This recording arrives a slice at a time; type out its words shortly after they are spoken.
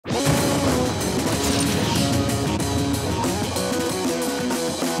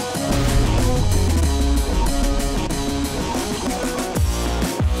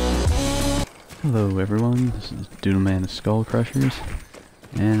Hello everyone, this is Doodleman of SkullCrushers,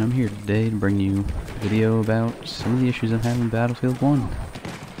 and I'm here today to bring you a video about some of the issues I'm having in Battlefield 1.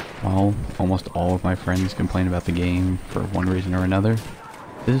 While almost all of my friends complain about the game for one reason or another,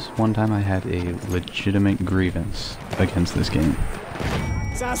 this one time I had a legitimate grievance against this game.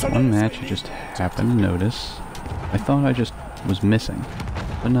 One match I just happened to notice, I thought I just was missing,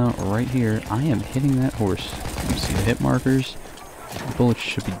 but no, right here I am hitting that horse. You see the hit markers? The bullets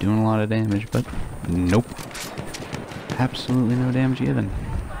should be doing a lot of damage, but nope. Absolutely no damage given.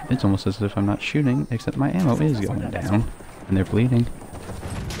 It's almost as if I'm not shooting, except my ammo is going down, and they're bleeding.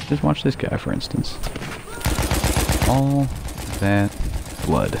 Just watch this guy, for instance. All that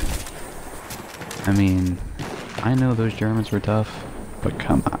blood. I mean, I know those Germans were tough, but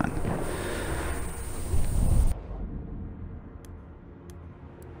come on.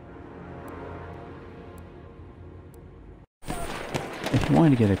 If you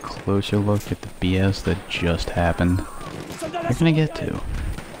wanted to get a closer look at the BS that just happened, you're gonna get to.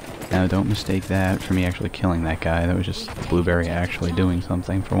 Now don't mistake that for me actually killing that guy. That was just Blueberry actually doing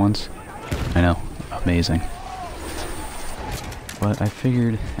something for once. I know, amazing. But I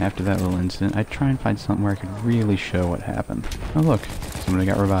figured after that little incident, I'd try and find something where I could really show what happened. Oh look, somebody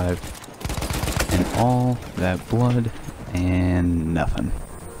got revived. And all that blood and nothing.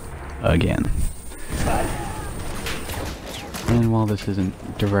 Again. And while this isn't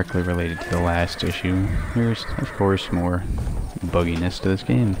directly related to the last issue, there's, of course, more bugginess to this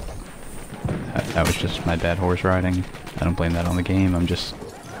game. That was just my bad horse riding. I don't blame that on the game,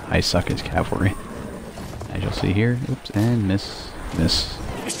 I suck as cavalry. As you'll see here, oops, and miss. This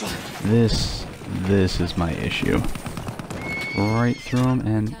is my issue. Right through him,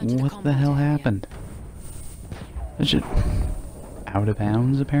 and what the hell happened? Is it out of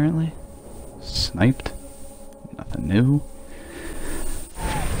bounds, apparently? Sniped? Nothing new.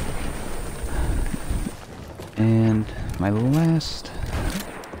 And my last...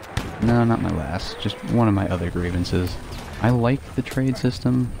 No, not my last. Just one of my other grievances. I like the trade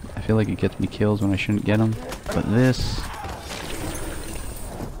system. I feel like it gets me kills when I shouldn't get them. But this...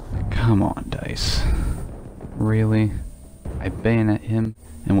 Come on, DICE. Really? I bayonet him,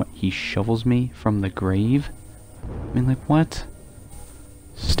 and what, he shovels me from the grave? I mean, like, what?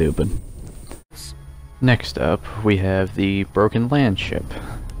 Stupid. Next up, we have the Broken Land ship.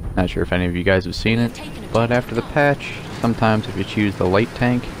 Not sure if any of you guys have seen it, but after the patch, sometimes if you choose the light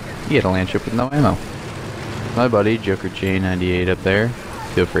tank, you get a land ship with no ammo. My buddy, Joker J98 up there,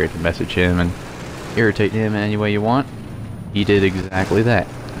 feel free to message him and irritate him any way you want. He did exactly that.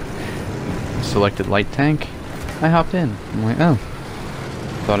 Selected light tank, I hopped in. I'm like, oh.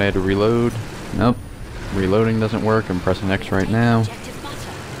 Thought I had to reload. Nope. Reloading doesn't work, I'm pressing X right now.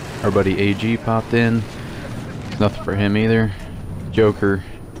 Our buddy AG popped in. Nothing for him either. Joker,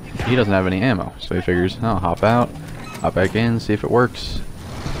 he doesn't have any ammo, so he figures, I'll hop out, hop back in, see if it works.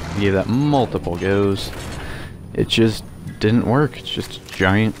 He gave that multiple goes. It just didn't work. It's just a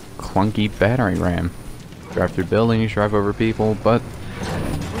giant, clunky battering ram. Drive through buildings, drive over people, but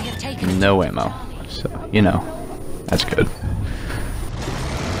no ammo. So, you know, that's good.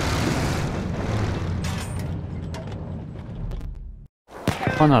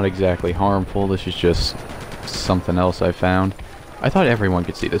 Well, not exactly harmful, this is just something else I found. I thought everyone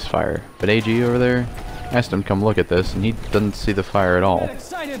could see this fire, but AG over there, asked him to come look at this, and he doesn't see the fire at all.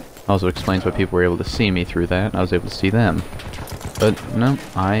 Also explains why people were able to see me through that, and I was able to see them. But no,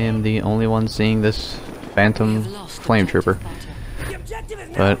 I am the only one seeing this phantom flame trooper.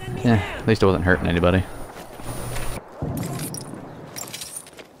 But, yeah, at least it wasn't hurting anybody.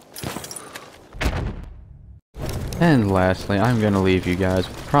 And lastly, I'm going to leave you guys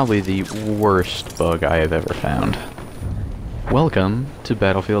with probably the worst bug I have ever found. Welcome to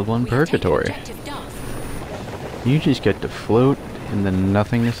Battlefield 1 Purgatory. You just get to float in the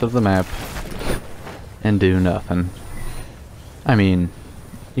nothingness of the map and do nothing. I mean,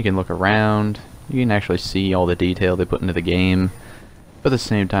 you can look around, you can actually see all the detail they put into the game, but at the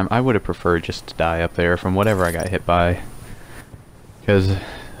same time, I would have preferred just to die up there from whatever I got hit by. Because,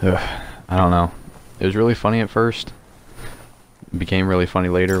 I don't know. It was really funny at first. It became really funny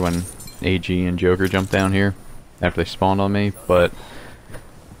later when AG and Joker jumped down here after they spawned on me, but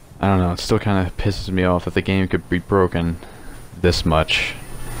I don't know, it still kind of pisses me off that the game could be broken this much.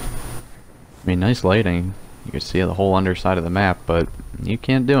 I mean, nice lighting. You can see the whole underside of the map, but you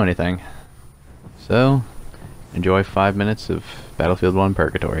can't do anything. So, enjoy 5 minutes of Battlefield 1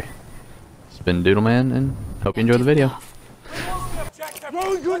 Purgatory. It's been Doodleman, and hope you enjoy the video.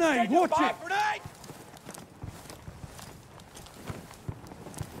 Throw a grenade! Watch it!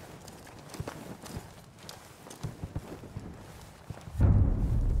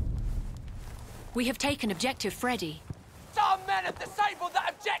 We have taken objective Freddy. Some men have disabled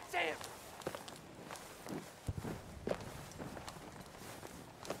that objective!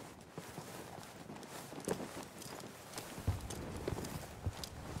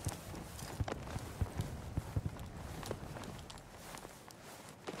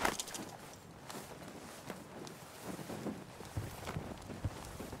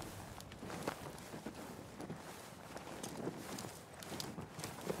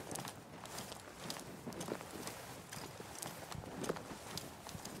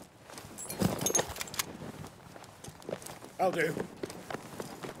 I'll do.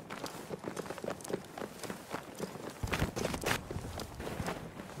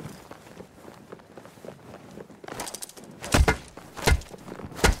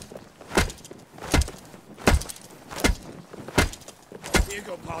 Here you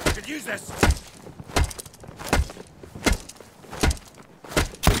go, pal. You could use this.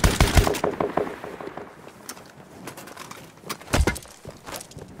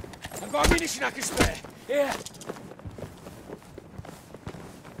 I've got ammunition I can spare. Here.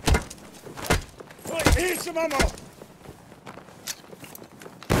 Here's some ammo!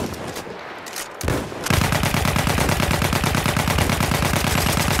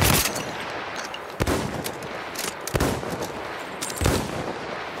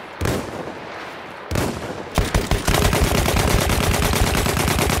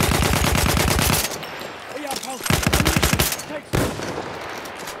 Here you are, pal. Ammunition. Take some.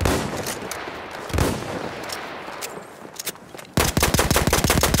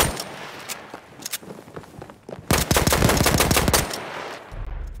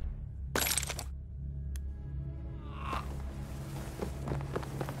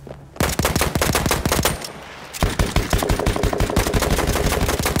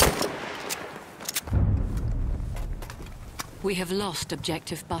 We have lost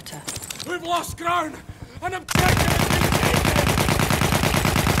objective Butter. We've lost ground! An objective has been taken!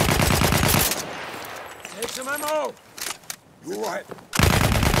 Take some ammo! You all right?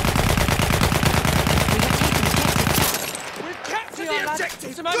 We've captured the lad.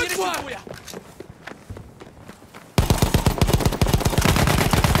 objective! Some Good ammunition work. for you!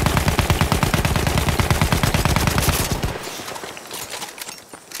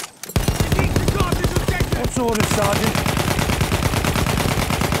 We need to guard this objective! What's ordered, Sergeant?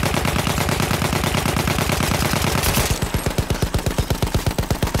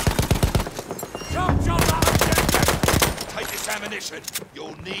 Capture that objective! Take this ammunition.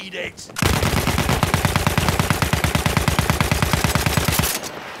 You'll need it.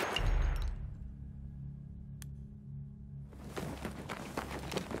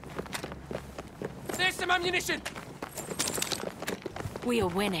 There's some ammunition! We are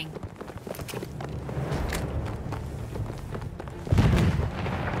winning.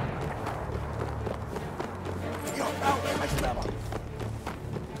 Yo, out! Nice level.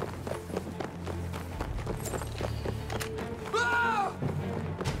 Ah!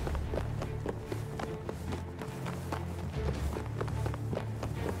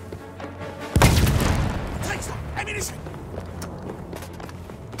 Take some ammunition!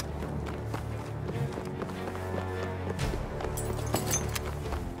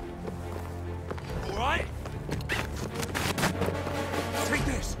 All right? Take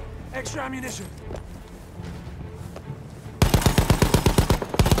this. Extra ammunition.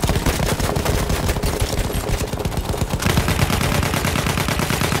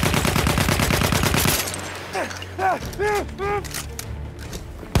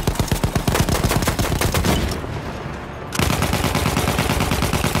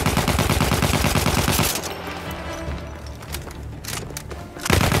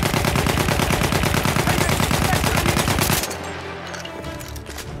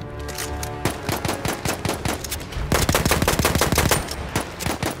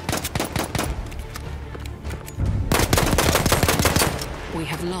 We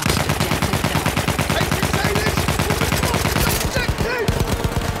have lost objective Duck.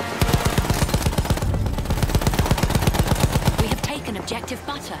 We have taken objective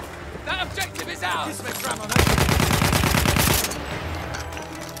Butter. That objective is ours! This makes Ram on us.